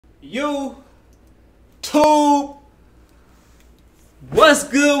YouTube, what's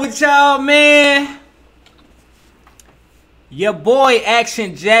good with y'all, man? Your boy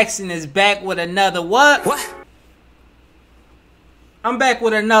Action Jackson is back with another what? What? I'm back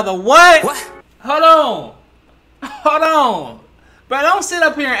with another what? What? Hold on. Bro, don't sit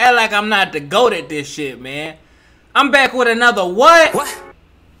up here and act like I'm not the GOAT at this shit, man. I'm back with another what? What?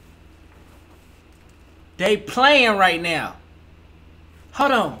 They playing right now.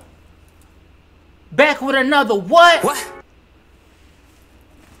 Hold on. Back with another what? What?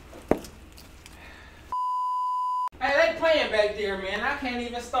 Hey, they playing back there, man. I can't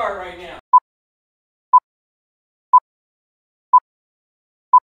even start right now.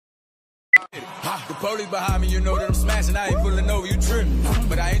 The police behind me, you know that I'm smashing. I ain't pulling over, you tripping.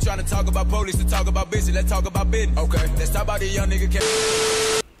 But I ain't trying to talk about police to talk about business. Let's talk about business. Okay, let's talk about the young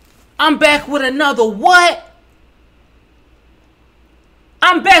nigga. I'm back with another what?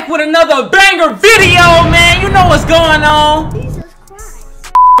 I'm back with another banger video, man. You know what's going on. Jesus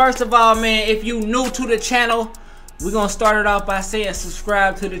Christ. First of all, man, if you new to the channel, we're gonna start it off by saying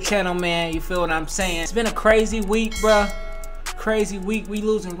subscribe to the channel, man. You feel what I'm saying? It's been a crazy week, bruh. Crazy week. We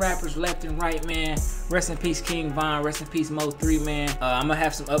losing rappers left and right, man. Rest in peace King Von, rest in peace Mo3, man. I'm gonna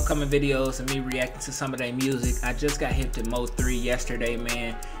have some upcoming videos of me reacting to some of their music. I just got hip to Mo3 yesterday,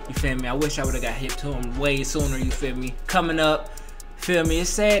 man. You feel me? I wish I would have got hip to him way sooner, you feel me? Coming up, feel me?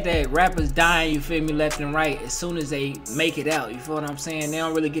 It's sad that rappers dying, you feel me, left and right as soon as they make it out. You feel what I'm saying? They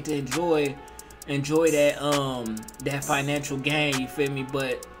don't really get to enjoy that financial gain, you feel me?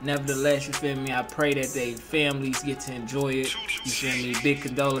 But nevertheless, you feel me, I pray that they families get to enjoy it, you feel me? Big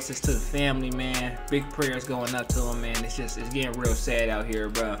condolences to the family, man. Big prayers going up to them, man. It's getting real sad out here,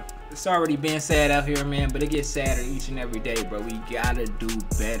 bro. It's already been sad out here, man, but it gets sadder each and every day, bro. We gotta do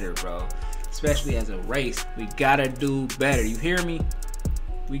better, bro. Especially as a race, we gotta do better. You hear me?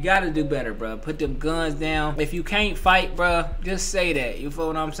 We gotta do better, bro. Put them guns down. If you can't fight, bro, just say that. You feel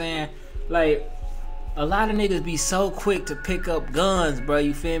what I'm saying? Like, a lot of niggas be so quick to pick up guns, bro,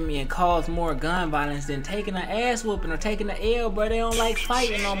 you feel me, and cause more gun violence than taking an ass whooping or taking the L, bro. They don't like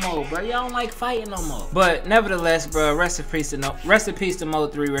fighting no more, bro. Y'all don't like fighting no more. But nevertheless, bro, rest in peace to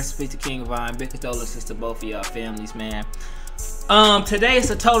Mo3, rest in peace to King Von. Big condolences to both of y'all families, man. Today it's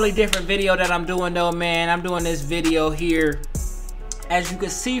a totally different video that I'm doing though, man. I'm doing this video here, as you can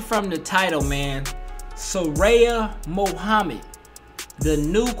see from the title, man. Soraya Mohammed, the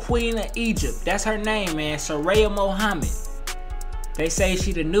new queen of Egypt. That's her name, man. Soraya Mohammed. They say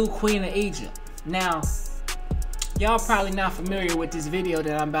she the new queen of Egypt. Now, y'all probably not familiar with this video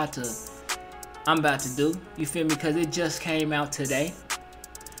that I'm about to do. You feel me? Because it just came out today.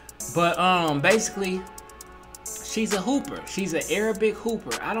 But basically, she's a hooper. She's an Arabic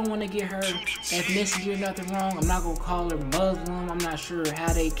hooper. I don't want to get her ethnicity or nothing wrong. I'm not gonna call her Muslim. I'm not sure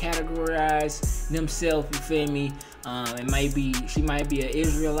how they categorize themselves. You feel me? She might be an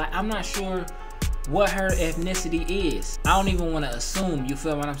Israelite. I'm not sure what her ethnicity is. I don't even want to assume. You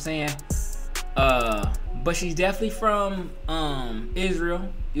feel what I'm saying? But she's definitely from Israel.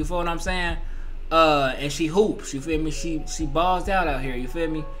 You feel what I'm saying? And she hoops. You feel me? She balls out here. You feel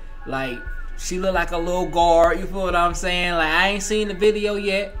me? Like, she look like a little guard, you feel what I'm saying? Like, I ain't seen the video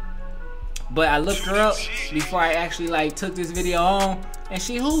yet, but I looked her up before I actually like took this video on, and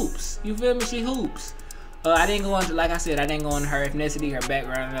she hoops. You feel me? She hoops. I didn't go into, like I said, I didn't go into her ethnicity, her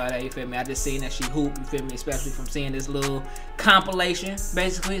background, and all that. You feel me? I just seen that she hoop. You feel me? Especially from seeing this little compilation.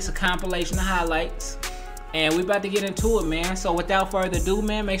 Basically, it's a compilation of highlights. And we about to get into it, man. So without further ado,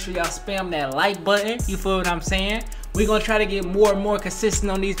 man, make sure y'all spam that like button. You feel what I'm saying? We're gonna try to get more and more consistent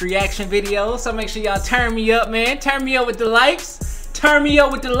on these reaction videos. So make sure y'all turn me up, man. Turn me up with the likes. Turn me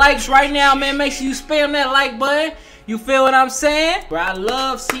up with the likes right now, man. Make sure you spam that like button. You feel what I'm saying? Bro, I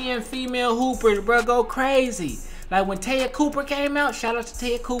love seeing female hoopers, bro, go crazy. Like when Taya Cooper came out, shout out to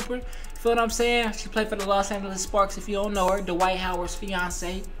Taya Cooper. You feel what I'm saying? She played for the Los Angeles Sparks, if you don't know her. Dwight Howard's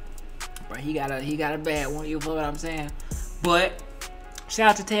fiance. Bro, he got a bad one, you feel what I'm saying? But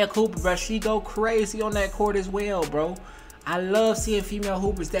shout out to Taya Cooper, bro. She go crazy on that court as well, bro. I love seeing female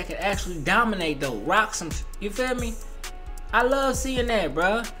hoopers that can actually dominate though, rock some, you feel me? I love seeing that,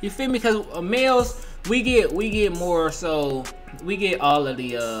 bro. You feel me? Because males, we get more, so we get all of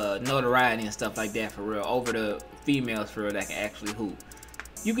the notoriety and stuff like that for real over the females for real that can actually hoop.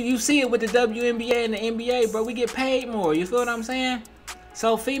 You see it with the WNBA and the NBA, bro. We get paid more. You feel what I'm saying?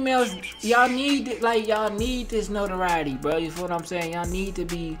 So females, y'all need this notoriety, bro. You feel what I'm saying? Y'all need to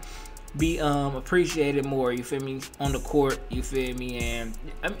be appreciated more, you feel me, on the court, you feel me, and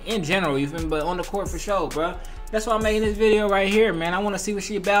in general, you feel me, but on the court for sure, bro. That's why I'm making this video right here, man. I want to see what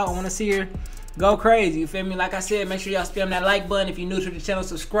she about. I want to see her Go crazy, you feel me? Like I said, make sure y'all spam that like button. If you're new to the channel,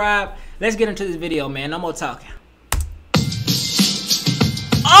 subscribe. Let's get into this video, man. No more talking.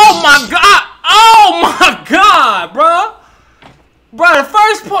 Oh my God! Oh my God, bro! Bro, the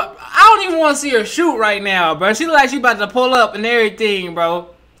first point, I don't even want to see her shoot right now, bro. She look like she about to pull up and everything, bro.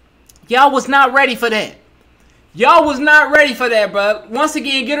 Y'all was not ready for that. Y'all was not ready for that, bro. Once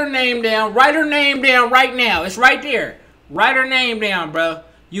again, get her name down. Write her name down right now. It's right there. Write her name down, bro.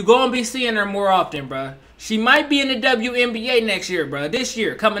 You gonna be seeing her more often, bro. She might be in the WNBA next year, bro. This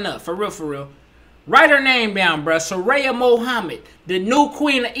year, coming up. For real, for real. Write her name down, bro. Soraya Mohammed, the new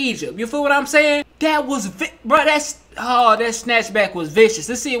queen of Egypt. You feel what I'm saying? That was, bro, that snatchback was vicious.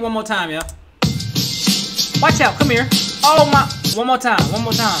 Let's see it one more time, y'all. Watch out. Come here. Oh, my. One more time. One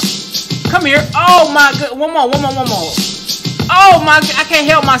more time. Come here. Oh, my God. One more. Oh, my God. I can't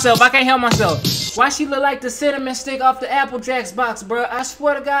help myself. I can't help myself. Why she look like the cinnamon stick off the Apple Jacks box, bro? I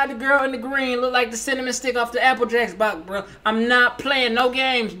swear to God, the girl in the green look like the cinnamon stick off the Apple Jacks box, bro. I'm not playing no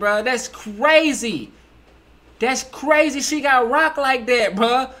games, bro. That's crazy. That's crazy she got rocked like that,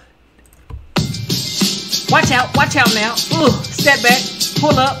 bro. Watch out now. Ooh, step back,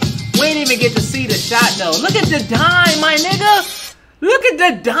 pull up. We ain't even get to see the shot, though. Look at the dime, my nigga. Look at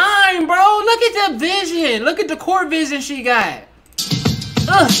the dime, bro. Look at the vision. Look at the court vision she got.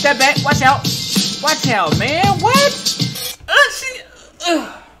 Step back, watch out. Watch out, man. What?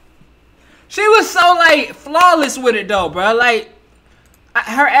 She was so, like, flawless with it, though, bro. Like,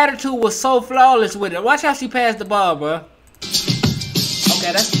 her attitude was so flawless with it. Watch how she passed the ball, bro.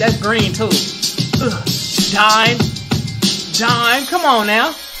 Okay, that's green, too. Dime. Come on,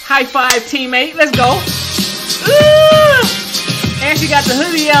 now. High five, teammate. Let's go. And she got the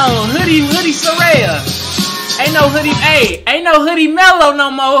hoodie on. Hoodie Soraya. Ain't no hoodie, ain't no hoodie Mellow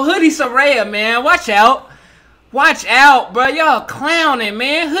no more. Hoodie Soraya, man. Watch out. Watch out, bro. Y'all clowning,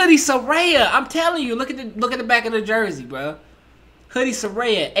 man. Hoodie Soraya. I'm telling you, look at the back of the jersey, bro. Hoodie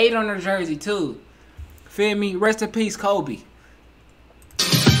Soraya, 8 on her jersey too. Feel me? Rest in peace, Kobe.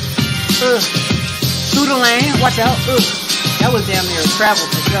 Through the lane. Watch out. That was damn near a travel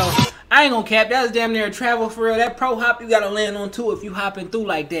for sure. I ain't gonna cap. That was damn near a travel for real. That pro hop you gotta land on too if you hopping through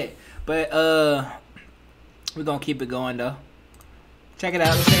like that. But we're gonna keep it going though. Check it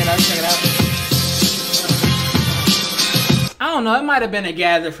out. Check it out. I don't know. It might have been a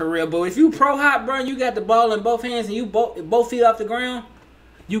gather for real, but if you pro hop, bro, you got the ball in both hands and you both feet off the ground,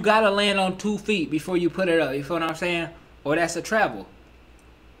 you gotta land on 2 feet before you put it up. You feel what I'm saying? Or that's a travel.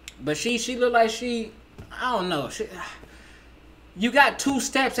 But she looked like I don't know. You got 2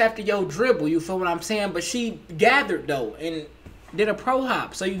 steps after your dribble. You feel what I'm saying? But she gathered though and did a pro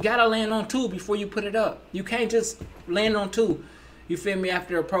hop, so you gotta land on 2 before you put it up. You can't just land on 2. You feel me?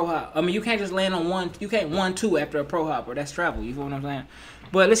 After a pro hop, I mean, you can't just land on 1. You can't 1-2 after a pro hop, or that's travel. You feel what I'm saying?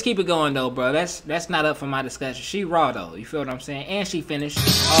 But let's keep it going though, bro. That's not up for my discussion. She raw though. You feel what I'm saying? And she finished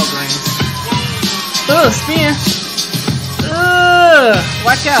all green. Spin.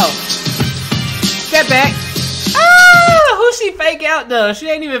 Watch out. Step back. Who she fake out though? She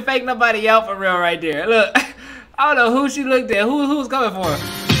ain't even fake nobody out for real right there. Look. I don't know who she looked at. Who's coming for her?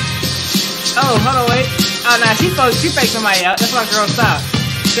 Oh, hold on, wait. Oh, nah, she faked somebody out. That's why girl stopped.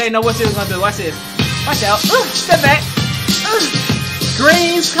 She ain't know what she was gonna do. Watch this. Watch out. Step back.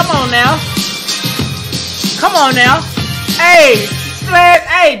 Greens, come on now. Come on now. Hey, splash.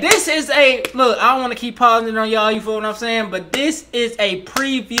 Hey, this is a look. I don't want to keep pausing on y'all. You feel what I'm saying? But this is a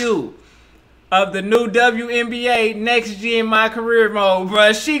preview of the new WNBA Next Gen My Career Mode,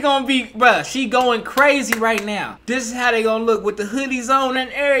 bruh. She gonna be, bruh, she going crazy right now. This is how they gonna look with the hoodies on and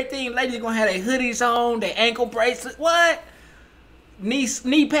everything. Ladies gonna have their hoodies on, their ankle bracelets, what?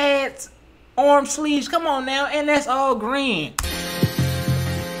 Knee pads, arm sleeves, come on now, and that's all green.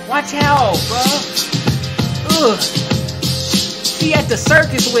 Watch out, bruh. She at the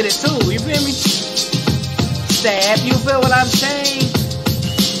circus with it too, you feel me? Stab, you feel what I'm saying?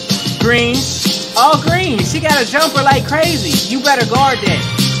 Greens. All green. She got a jumper like crazy. You better guard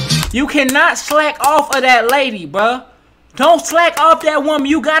that. You cannot slack off of that lady, bruh. Don't slack off that woman.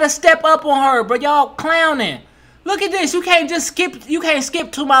 You gotta step up on her, bro. Y'all clowning. Look at this. You can't just skip. You can't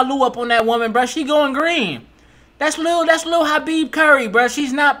skip to my Lou up on that woman, bruh. She going green. That's little Habib Curry, bruh.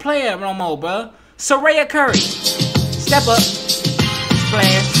 She's not playing no more, bruh. Soraya Curry. Step up.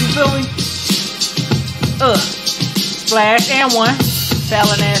 Splash. You feel me? Splash and 1.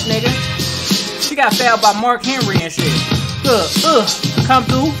 Fouling ass nigga. She got fouled by Mark Henry and shit. Come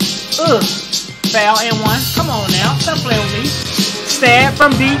through. Foul and 1. Come on now. Stop playing with me. Stab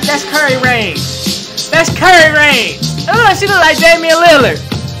from deep. That's Curry range. That's Curry range. She look like Damian Lillard.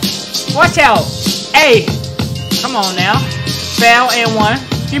 Watch out. Hey. Come on now. Foul and 1.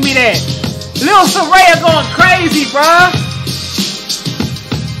 Give me that. Lil Soraya going crazy, bruh.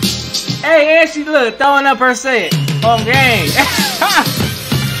 Hey, and she look throwing up her set on game.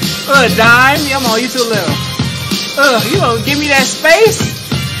 Dime, come on, you too little. You gonna give me that space?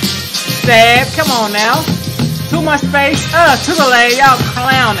 Stab, come on now. Too much space. To the lane, y'all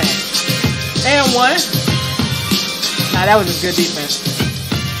clowning. And one. Nah, that was just good defense.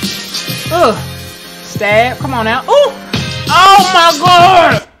 Stab, come on now. Ooh! Oh my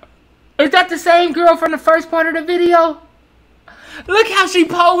god! Is that the same girl from the first part of the video? Look how she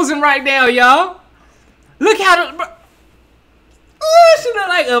posing right now, y'all. Look how the... She look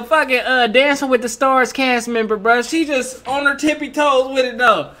like a fucking Dancing with the Stars cast member, bro. She just on her tippy toes with it,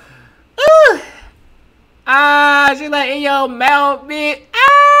 though. She like, in your mouth, bitch.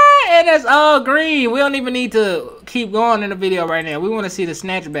 And that's all green. We don't even need to keep going in the video right now. We want to see the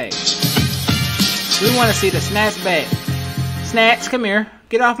snatch back. We want to see the snatch back. Snatch, come here.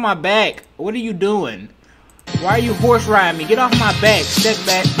 Get off my back. What are you doing? Why are you horse riding me? Get off my back. Step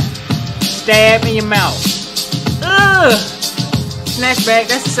back. Stab in your mouth. Snatch back.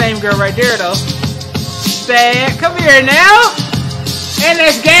 That's the same girl right there, though. Stab. Come here now. And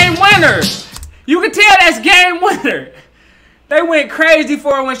that's game winner. You can tell that's game winner. They went crazy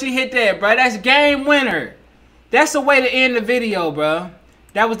for her when she hit that, bro. That's game winner. That's the way to end the video, bro.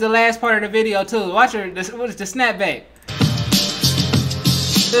 That was the last part of the video, too. Watch her. What is the snapback?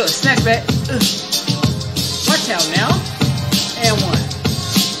 Snapback. Watch out now. And one.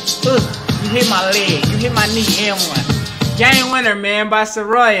 You hit my leg. You hit my knee. And one. Game winner, man, by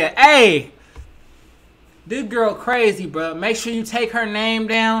Soraya. Hey. This girl crazy, bro. Make sure you take her name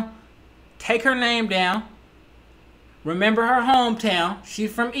down. Take her name down. Remember her hometown.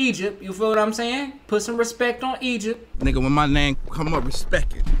 She's from Egypt. You feel what I'm saying? Put some respect on Egypt. Nigga, when my name come up,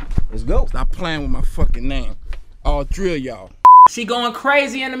 respect it. Let's go. Stop playing with my fucking name. All three of y'all. She going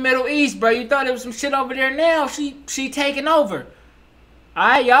crazy in the Middle East, bro. You thought there was some shit over there now. She taking over.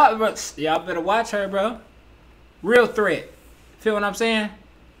 Alright, y'all better watch her, bro. Real threat. Feel what I'm saying?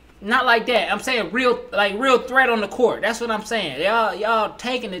 Not like that. I'm saying real threat on the court. That's what I'm saying. Y'all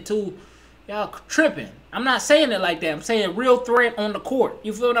taking it to, y'all tripping. I'm not saying it like that. I'm saying real threat on the court.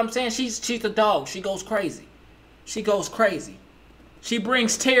 You feel what I'm saying? She's the dog. She goes crazy. She goes crazy. She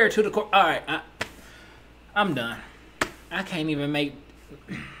brings terror to the court. All right, I'm done. I can't even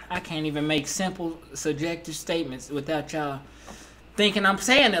make simple subjective statements without y'all thinking I'm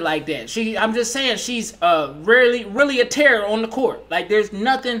saying it like that. I'm just saying she's really a terror on the court. Like there's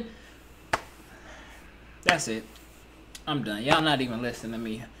nothing. That's it. I'm done. Y'all not even listening to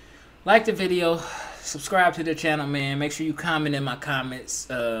me. Like the video. Subscribe to the channel, man. Make sure you comment in my comments.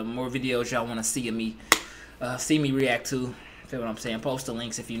 More videos y'all want to see of me. See me react to. Feel what I'm saying? Post the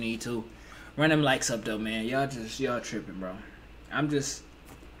links if you need to. Run them likes up though, man. Y'all tripping, bro. I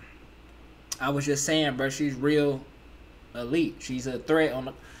was just saying, bro. She's real elite. She's a threat on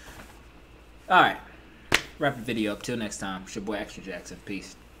the. All right. Wrap the video up. Till next time. It's your boy Action Jackson.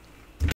 Peace.